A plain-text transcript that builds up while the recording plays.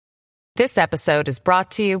This episode is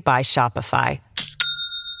brought to you by Shopify.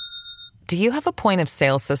 Do you have a point of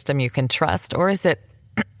sale system you can trust, or is it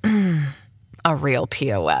a real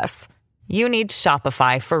POS? You need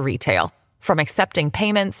Shopify for retail. From accepting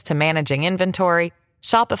payments to managing inventory,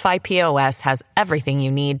 Shopify POS has everything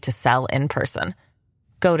you need to sell in person.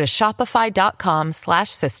 Go to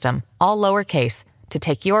shopify.com/system, all lowercase, to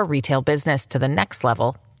take your retail business to the next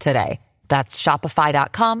level today. That's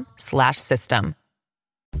shopify.com/system.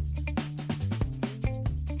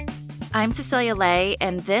 I'm Cecilia Lay,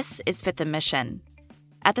 and this is Fifth and Mission.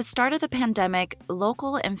 At the start of the pandemic,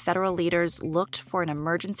 local and federal leaders looked for an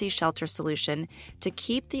emergency shelter solution to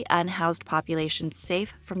keep the unhoused population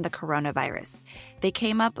safe from the coronavirus. They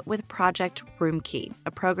came up with Project Roomkey,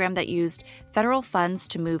 a program that used federal funds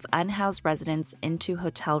to move unhoused residents into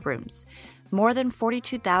hotel rooms. More than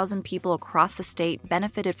 42,000 people across the state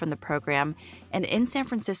benefited from the program, and in San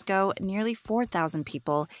Francisco, nearly 4,000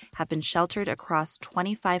 people have been sheltered across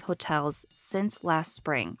 25 hotels since last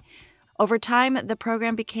spring. Over time, the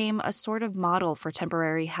program became a sort of model for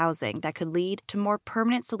temporary housing that could lead to more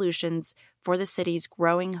permanent solutions for the city's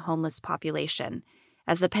growing homeless population.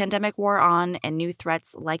 As the pandemic wore on and new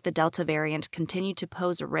threats like the Delta variant continued to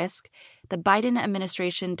pose a risk, the Biden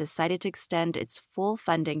administration decided to extend its full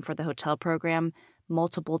funding for the hotel program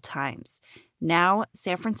multiple times. Now,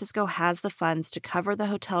 San Francisco has the funds to cover the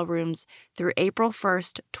hotel rooms through April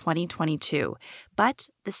 1st, 2022. But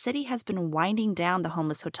the city has been winding down the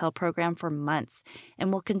homeless hotel program for months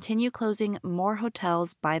and will continue closing more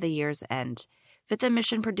hotels by the year's end. Fifth and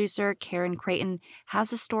Mission producer Karen Creighton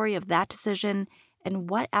has a story of that decision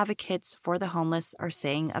and what advocates for the homeless are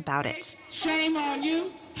saying about it. Shame on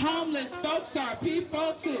you. Homeless folks are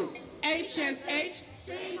people too. HSH.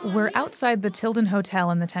 We're outside the Tilden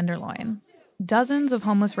Hotel in the Tenderloin. Dozens of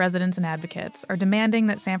homeless residents and advocates are demanding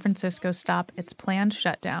that San Francisco stop its planned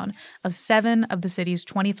shutdown of 7 of the city's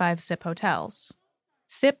 25 SIP hotels.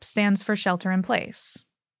 SIP stands for Shelter in Place.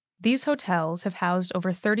 These hotels have housed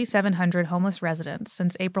over 3,700 homeless residents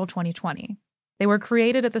since April 2020. They were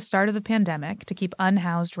created at the start of the pandemic to keep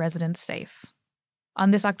unhoused residents safe. On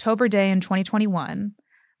this October day in 2021,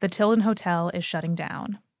 the Tilden Hotel is shutting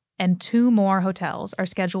down, and 2 more hotels are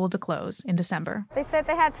scheduled to close in December. They said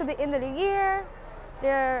they had to the end of the year.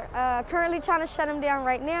 They're currently trying to shut them down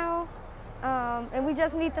right now, and we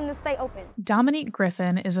just need them to stay open. Dominique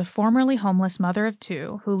Griffin is a formerly homeless mother of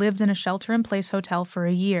 2 who lived in a shelter-in-place hotel for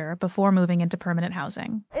a year before moving into permanent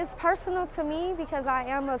housing. It's personal to me because I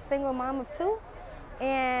am a single mom of 2,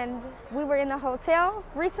 and we were in a hotel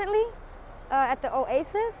recently at the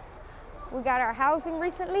Oasis. We got our housing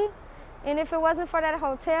recently, and if it wasn't for that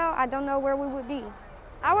hotel, I don't know where we would be.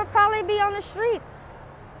 I would probably be on the streets.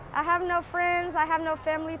 I have no friends, I have no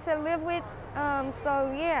family to live with,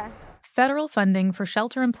 so yeah. Federal funding for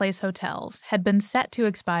shelter-in-place hotels had been set to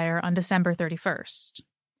expire on December 31st.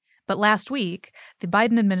 But last week, the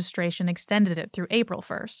Biden administration extended it through April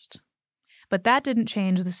 1st. But that didn't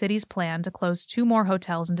change the city's plan to close 2 more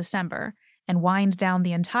hotels in December and wind down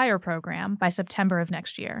the entire program by September of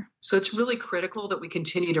next year. So it's really critical that we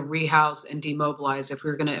continue to rehouse and demobilize if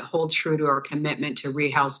we're going to hold true to our commitment to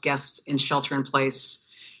rehouse guests in shelter in place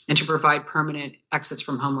and to provide permanent exits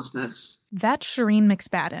from homelessness. That's Shireen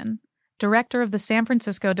McSpadden, director of the San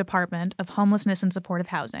Francisco Department of Homelessness and Supportive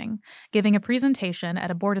Housing, giving a presentation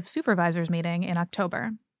at a Board of Supervisors meeting in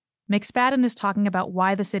October. McSpadden is talking about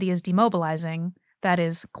why the city is demobilizing, that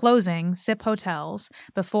is, closing SIP hotels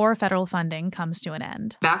before federal funding comes to an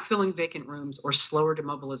end. Backfilling vacant rooms or slower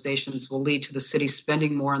demobilizations will lead to the city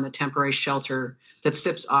spending more on the temporary shelter that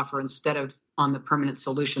SIPs offer instead of on the permanent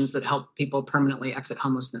solutions that help people permanently exit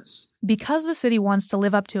homelessness. Because the city wants to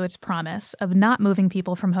live up to its promise of not moving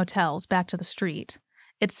people from hotels back to the street,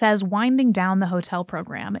 it says winding down the hotel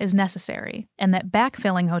program is necessary and that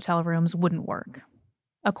backfilling hotel rooms wouldn't work.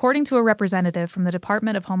 According to a representative from the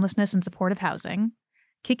Department of Homelessness and Supportive Housing,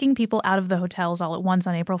 kicking people out of the hotels all at once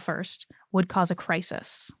on April 1st would cause a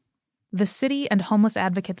crisis. The city and homeless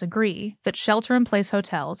advocates agree that shelter-in-place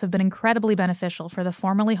hotels have been incredibly beneficial for the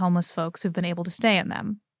formerly homeless folks who've been able to stay in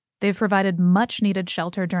them. They've provided much-needed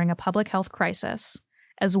shelter during a public health crisis,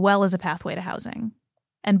 as well as a pathway to housing.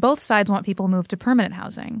 And both sides want people moved to permanent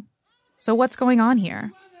housing. So what's going on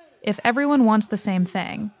here? If everyone wants the same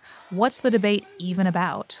thing, what's the debate even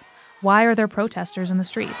about? Why are there protesters in the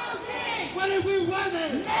streets? What do we want?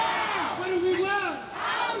 Now! What do we want?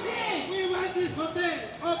 Housing! We want this hotel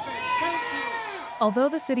open. Thank you. Although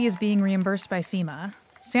the city is being reimbursed by FEMA,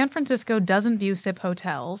 San Francisco doesn't view SIP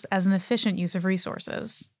hotels as an efficient use of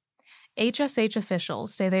resources. HSH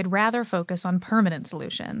officials say they'd rather focus on permanent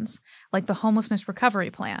solutions, like the Homelessness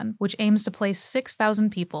Recovery Plan, which aims to place 6,000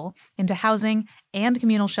 people into housing and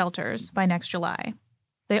communal shelters by next July.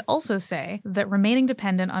 They also say that remaining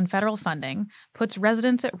dependent on federal funding puts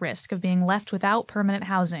residents at risk of being left without permanent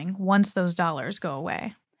housing once those dollars go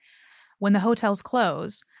away. When the hotels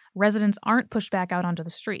close, residents aren't pushed back out onto the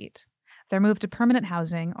street. They're moved to permanent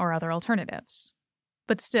housing or other alternatives.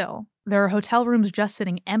 But still, there are hotel rooms just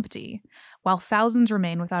sitting empty, while thousands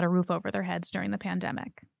remain without a roof over their heads during the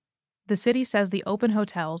pandemic. The city says the open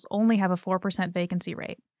hotels only have a 4% vacancy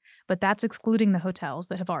rate, but that's excluding the hotels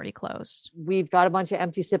that have already closed. We've got a bunch of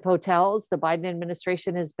empty SIP hotels. The Biden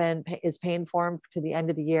administration is paying for them to the end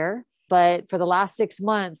of the year. But for the last 6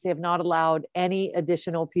 months, they have not allowed any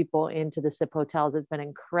additional people into the SIP hotels. It's been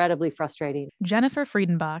incredibly frustrating. Jennifer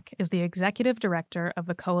Friedenbach is the executive director of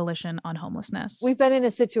the Coalition on Homelessness. We've been in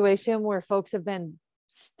a situation where folks have been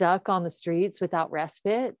stuck on the streets without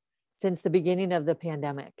respite since the beginning of the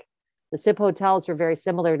pandemic. The SIP hotels are very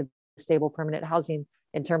similar to stable permanent housing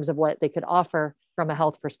in terms of what they could offer from a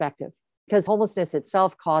health perspective, because homelessness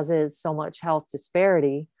itself causes so much health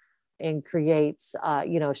disparity and creates,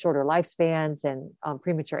 shorter lifespans and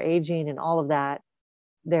premature aging and all of that.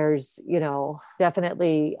 There's,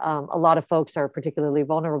 definitely a lot of folks are particularly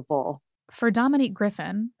vulnerable. For Dominique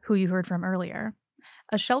Griffin, who you heard from earlier,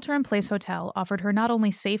 a shelter-in-place hotel offered her not only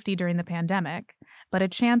safety during the pandemic, but a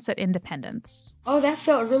chance at independence. Oh, that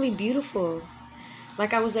felt really beautiful.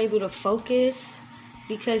 Like I was able to focus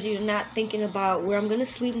because you're not thinking about where I'm going to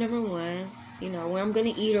sleep, number one, where I'm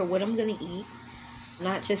going to eat or what I'm going to eat.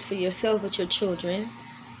 Not just for yourself, but your children.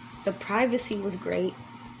 The privacy was great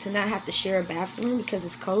to not have to share a bathroom because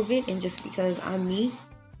it's COVID and just because I'm me.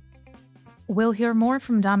 We'll hear more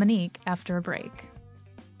from Dominique after a break.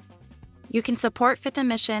 You can support Fifth and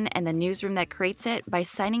Mission and the newsroom that creates it by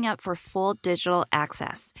signing up for full digital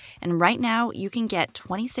access. And right now, you can get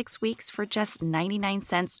 26 weeks for just 99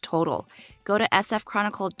 cents total. Go to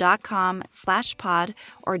sfchronicle.com/pod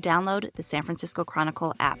or download the San Francisco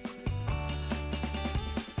Chronicle app.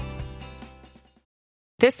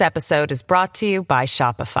 This episode is brought to you by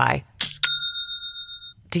Shopify.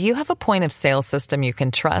 Do you have a point of sale system you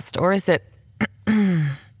can trust, or is it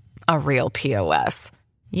a real POS?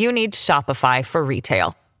 You need Shopify for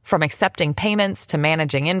retail. From accepting payments to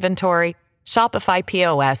managing inventory, Shopify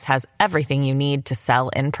POS has everything you need to sell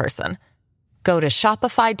in person. Go to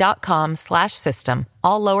shopify.com/system,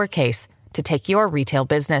 all lowercase, to take your retail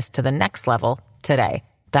business to the next level today.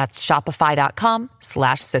 That's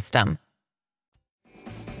shopify.com/system.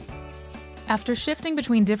 After shifting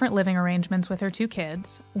between different living arrangements with her 2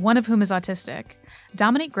 kids, one of whom is autistic,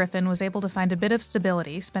 Dominique Griffin was able to find a bit of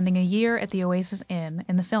stability spending a year at the Oasis Inn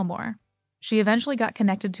in the Fillmore. She eventually got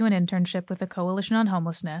connected to an internship with the Coalition on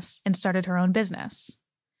Homelessness and started her own business.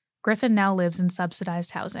 Griffin now lives in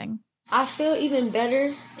subsidized housing. I feel even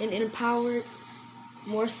better and empowered,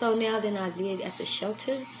 more so now than I did at the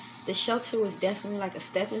shelter. The shelter was definitely like a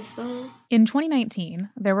stepping stone. In 2019,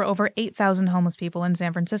 there were over 8,000 homeless people in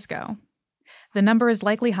San Francisco. The number is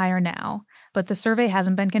likely higher now, but the survey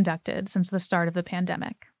hasn't been conducted since the start of the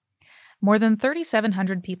pandemic. More than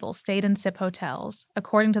 3,700 people stayed in SIP hotels,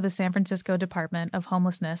 according to the San Francisco Department of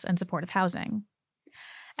Homelessness and Supportive Housing.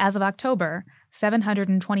 As of October,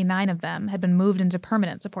 729 of them had been moved into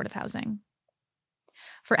permanent supportive housing.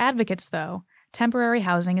 For advocates, though, temporary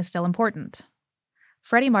housing is still important.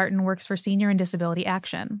 Freddie Martin works for Senior and Disability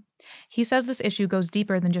Action. He says this issue goes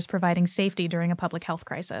deeper than just providing safety during a public health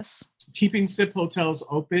crisis. Keeping SIP hotels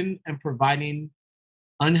open and providing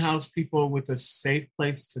unhoused people with a safe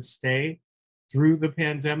place to stay through the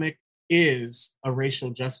pandemic is a racial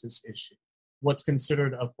justice issue. What's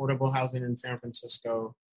considered affordable housing in San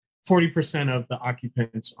Francisco, 40% of the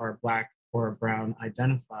occupants are Black or Brown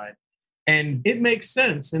identified. And it makes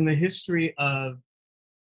sense in the history of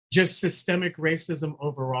just systemic racism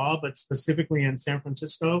overall, but specifically in San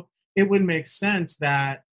Francisco, it would make sense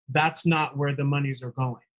that that's not where the monies are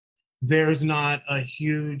going. There's not a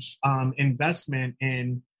huge investment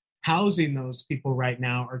in housing those people right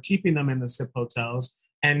now or keeping them in the SIP hotels.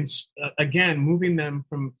 And again, moving them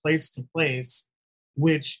from place to place,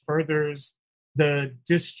 which furthers the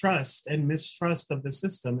distrust and mistrust of the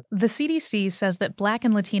system. The CDC says that Black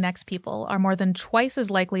and Latinx people are more than twice as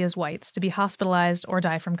likely as whites to be hospitalized or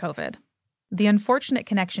die from COVID. The unfortunate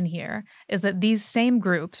connection here is that these same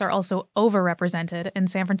groups are also overrepresented in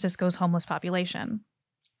San Francisco's homeless population.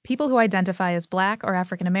 People who identify as Black or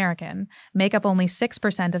African American make up only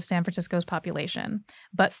 6% of San Francisco's population,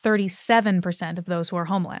 but 37% of those who are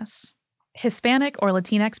homeless. Hispanic or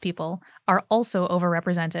Latinx people are also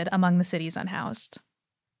overrepresented among the city's unhoused.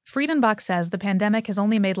 Friedenbach says the pandemic has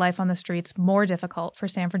only made life on the streets more difficult for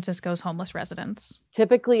San Francisco's homeless residents.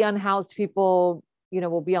 Typically, unhoused people,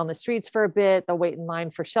 will be on the streets for a bit. They'll wait in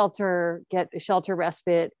line for shelter, get a shelter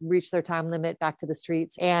respite, reach their time limit, back to the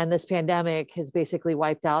streets. And this pandemic has basically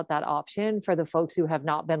wiped out that option for the folks who have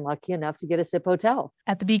not been lucky enough to get a SIP hotel.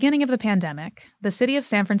 At the beginning of the pandemic, the city of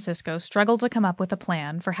San Francisco struggled to come up with a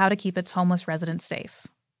plan for how to keep its homeless residents safe.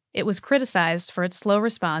 It was criticized for its slow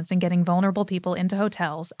response in getting vulnerable people into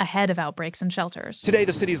hotels ahead of outbreaks in shelters. Today,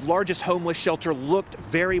 the city's largest homeless shelter looked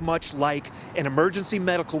very much like an emergency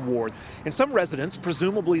medical ward. And some residents,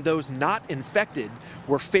 presumably those not infected,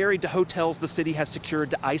 were ferried to hotels the city has secured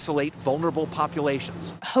to isolate vulnerable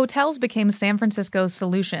populations. Hotels became San Francisco's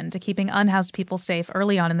solution to keeping unhoused people safe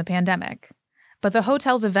early on in the pandemic. But the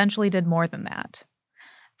hotels eventually did more than that.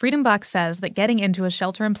 Friedenbach says that getting into a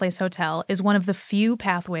shelter-in-place hotel is one of the few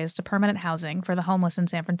pathways to permanent housing for the homeless in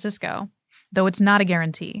San Francisco, though it's not a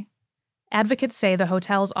guarantee. Advocates say the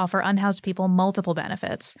hotels offer unhoused people multiple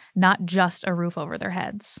benefits, not just a roof over their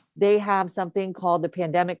heads. They have something called the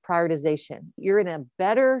pandemic prioritization. You're in a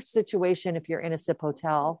better situation if you're in a SIP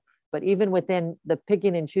hotel, but even within the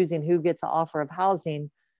picking and choosing who gets an offer of housing,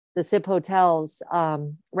 the SIP hotels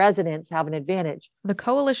residents have an advantage. The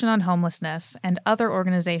Coalition on Homelessness and other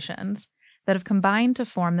organizations that have combined to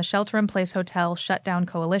form the Shelter-in-Place Hotel Shutdown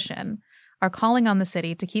Coalition are calling on the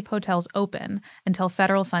city to keep hotels open until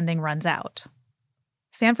federal funding runs out.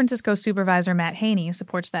 San Francisco Supervisor Matt Haney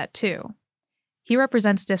supports that too. He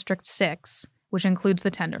represents District 6, which includes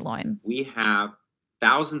the Tenderloin. We have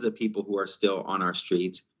thousands of people who are still on our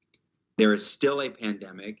streets. There is still a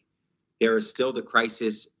pandemic. There is still the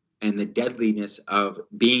crisis and the deadliness of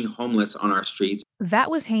being homeless on our streets.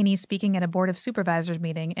 That was Haney speaking at a Board of Supervisors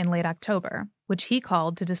meeting in late October, which he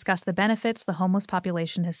called to discuss the benefits the homeless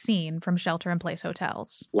population has seen from shelter-in-place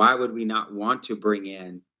hotels. Why would we not want to bring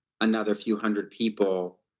in another few hundred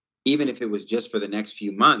people, even if it was just for the next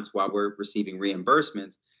few months while we're receiving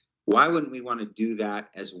reimbursements? Why wouldn't we want to do that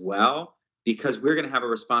as well? Because we're going to have a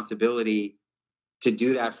responsibility to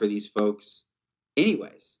do that for these folks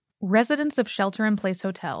anyways. Residents of shelter-in-place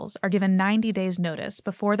hotels are given 90 days notice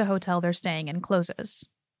before the hotel they're staying in closes.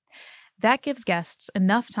 That gives guests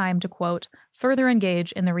enough time to, quote, further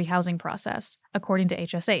engage in the rehousing process, according to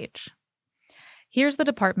HSH. Here's the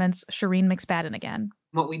department's Shireen McSpadden again.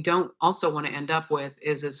 What we don't also want to end up with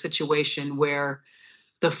is a situation where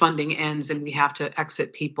the funding ends and we have to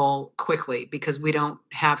exit people quickly because we don't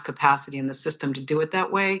have capacity in the system to do it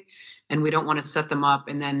that way. And we don't want to set them up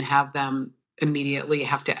and then have them immediately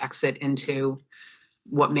have to exit into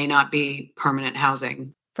what may not be permanent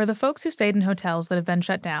housing. For the folks who stayed in hotels that have been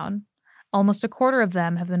shut down, almost a quarter of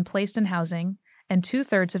them have been placed in housing, and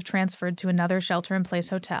 2/3 have transferred to another shelter-in-place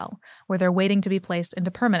hotel, where they're waiting to be placed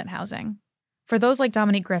into permanent housing. For those like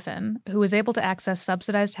Dominique Griffin, who was able to access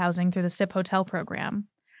subsidized housing through the SIP hotel program,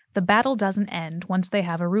 the battle doesn't end once they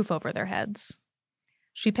have a roof over their heads.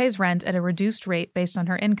 She pays rent at a reduced rate based on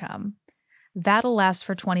her income. That'll last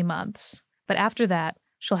for 20 months. But after that,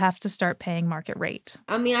 she'll have to start paying market rate.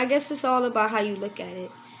 I mean, I guess it's all about how you look at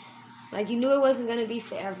it. Like, you knew it wasn't going to be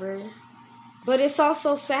forever. But it's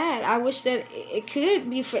also sad. I wish that it could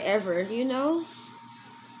be forever,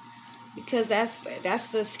 Because that's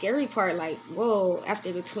the scary part. Like, whoa,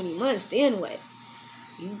 after the 20 months, then what?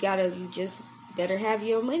 You just better have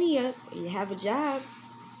your money up and you have a job.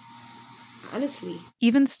 Honestly.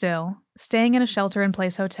 Even still, staying in a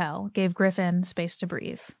shelter-in-place hotel gave Griffin space to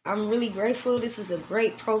breathe. I'm really grateful. This is a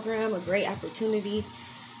great program, a great opportunity.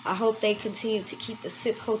 I hope they continue to keep the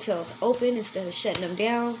SIP hotels open instead of shutting them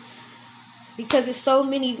down because there's so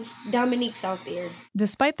many Dominiques out there.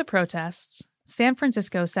 Despite the protests, San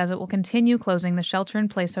Francisco says it will continue closing the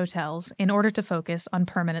shelter-in-place hotels in order to focus on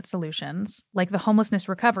permanent solutions, like the Homelessness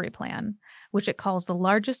Recovery Plan, which it calls the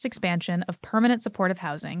largest expansion of permanent supportive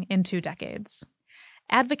housing in 2 decades.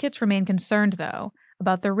 Advocates remain concerned, though,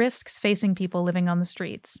 about the risks facing people living on the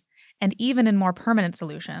streets, and even in more permanent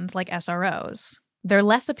solutions like SROs. They're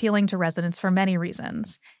less appealing to residents for many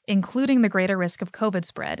reasons, including the greater risk of COVID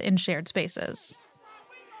spread in shared spaces.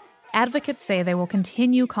 Advocates say they will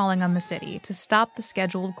continue calling on the city to stop the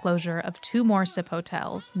scheduled closure of 2 more SIP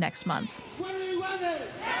hotels next month. What do we want it?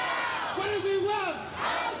 What do we want?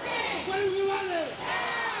 What do we want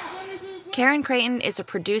it? Karen Creighton is a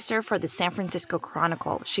producer for the San Francisco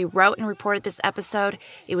Chronicle. She wrote and reported this episode.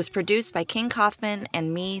 It was produced by King Kaufman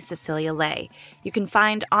and me, Cecilia Lay. You can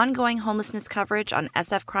find ongoing homelessness coverage on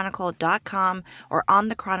sfchronicle.com or on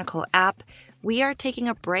the Chronicle app. We are taking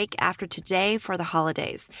a break after today for the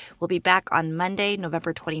holidays. We'll be back on Monday,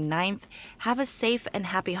 November 29th. Have a safe and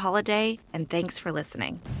happy holiday, and thanks for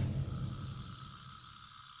listening.